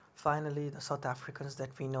Finally, the South Africans that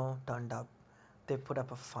we know turned up. They put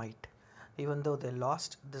up a fight. Even though they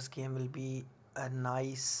lost, this game will be a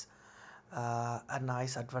nice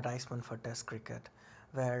advertisement for Test cricket,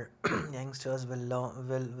 where youngsters will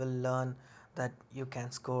learn that you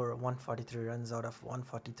can score 143 runs out of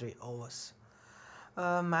 143 overs.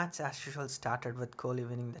 Match as usual started with Kohli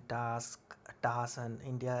winning the toss, and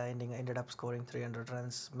India ended up scoring 300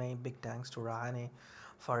 runs. Big thanks to Rahane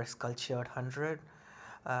for his cultured 100.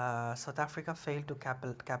 South Africa failed to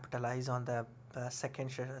capitalize on the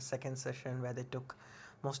second session where they took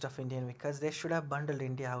most of Indian wickets. They should have bundled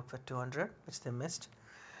India out for 200, which they missed.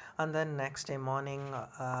 And then next day morning,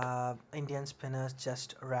 Indian spinners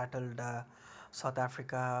just rattled South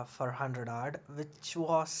Africa for 100 odd, which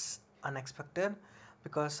was unexpected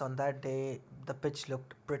because on that day the pitch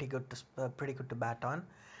looked pretty good to bat on.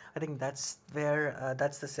 I think that's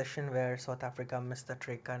the session where South Africa missed the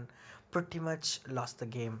trick and pretty much lost the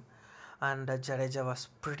game. And Jadeja was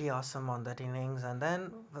pretty awesome on that innings. And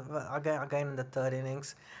then again in the third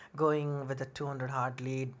innings, going with a 200 hard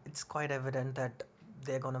lead, it's quite evident that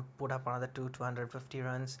they're gonna put up another 250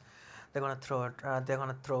 runs. They're gonna throw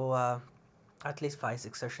at least 5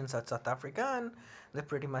 6 sessions at South Africa, and they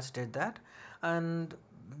pretty much did that. And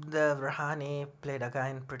the Rahane played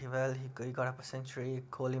again pretty well. He got up a century.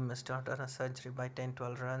 Kohli missed out on a century by 10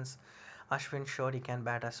 12 runs. Ashwin showed he can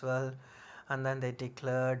bat as well. And then they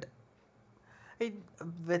declared it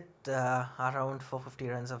with around 450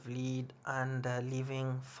 runs of lead and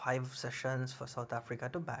leaving 5 sessions for South Africa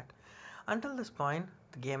to bat. Until this point,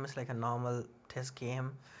 the game is like a normal test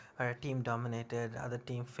game where a team dominated, other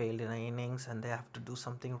team failed in an innings, and they have to do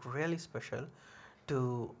something really special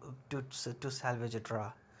to to salvage a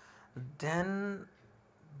draw. Then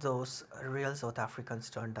those real South Africans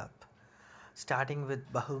turned up, starting with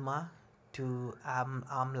Bahuma to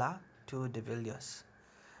Amla to De Villiers.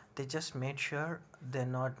 They just made sure they're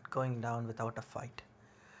not going down without a fight.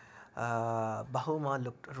 Bahuma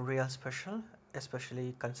looked real special,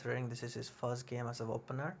 especially considering this is his first game as an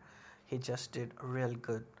opener. He just did real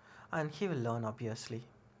good, and he will learn obviously.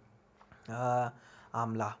 Uh,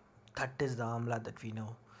 Amla, that is the Amla that we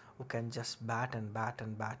know, who can just bat and bat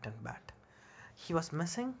and bat and bat. He was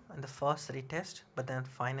missing in the first three tests, but then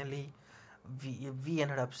finally we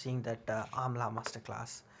ended up seeing that Amla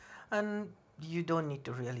masterclass. And you don't need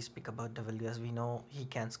to really speak about De Villiers. We know he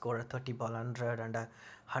can score a 30 ball 100 and a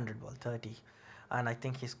 100 ball 30. And I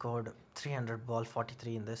think he scored 300 ball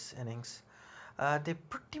 43 in this innings. They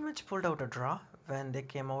pretty much pulled out a draw when they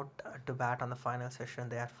came out to bat on the final session.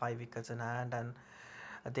 They had 5 wickets in hand, and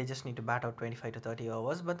they just need to bat out 25 to 30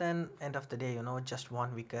 overs. But then, end of the day, just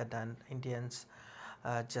 1 wicket, and Indians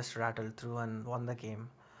just rattled through and won the game.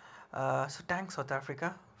 So thanks South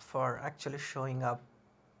Africa for actually showing up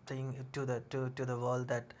to the world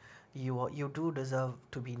that you do deserve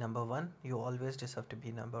to be number one. You always deserve to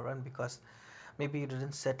be number one because maybe you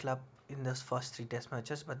didn't settle up in those first three test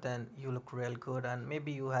matches, but then you look real good, and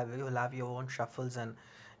maybe you'll have your own shuffles, and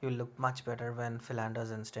you'll look much better when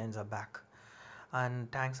Philanders and Staines are back.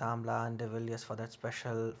 And thanks Amla and De Villiers for that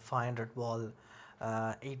special 500 ball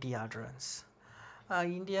 80-yard runs.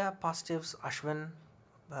 India positives: Ashwin,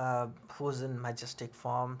 who's in majestic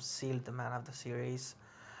form, sealed the man of the series.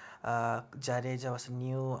 Jadeja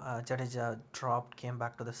dropped, came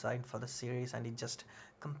back to the side for the series, and he just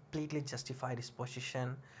completely justified his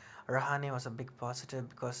position. Rahane was a big positive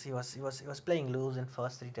because he was playing loose in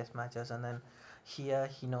first three test matches, and then here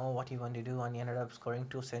he know what he wanted to do, and he ended up scoring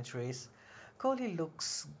 2 centuries. Kohli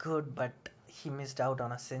looks good, but he missed out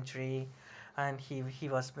on a century, and he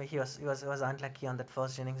was unlucky on that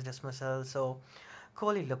first innings dismissal. So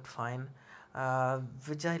Kohli looked fine.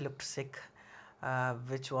 Vijay looked sick,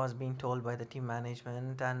 which was being told by the team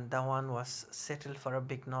management, and Dhawan was settled for a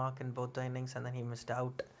big knock in both the innings, and then he missed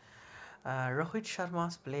out. Rohit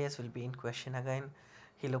Sharma's place will be in question again.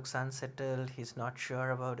 He looks unsettled, he's not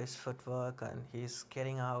sure about his footwork, and he's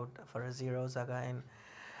getting out for a zeros again.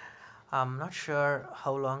 I'm not sure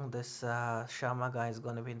how long this Sharma guy is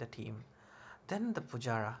going to be in the team. Then the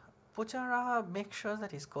Pujara. Pujara makes sure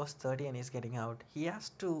that he scores 30 and he's getting out. He has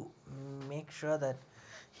to make sure that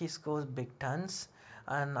he scores big tons.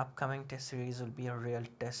 And upcoming test series will be a real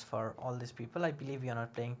test for all these people. I believe we are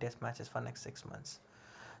not playing test matches for next 6 months.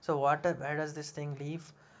 So where does this thing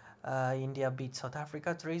leave? India beats South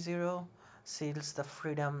Africa 3-0, seals the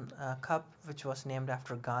Freedom Cup, which was named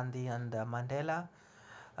after Gandhi and Mandela,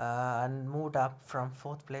 and moved up from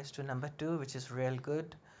fourth place to number two, which is real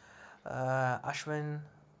good. Ashwin,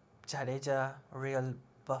 Jadeja, real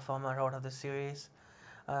performer out of the series.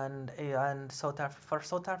 And for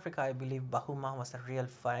South Africa, I believe Bahuma was a real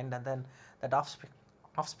find, and then that off spin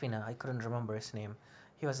off spinner. I couldn't remember his name.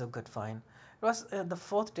 He was a good find. It was the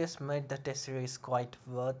fourth test made the test series quite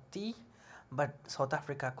worthy, but South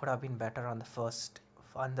Africa could have been better on the first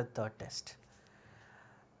on the third test.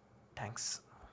 Thanks.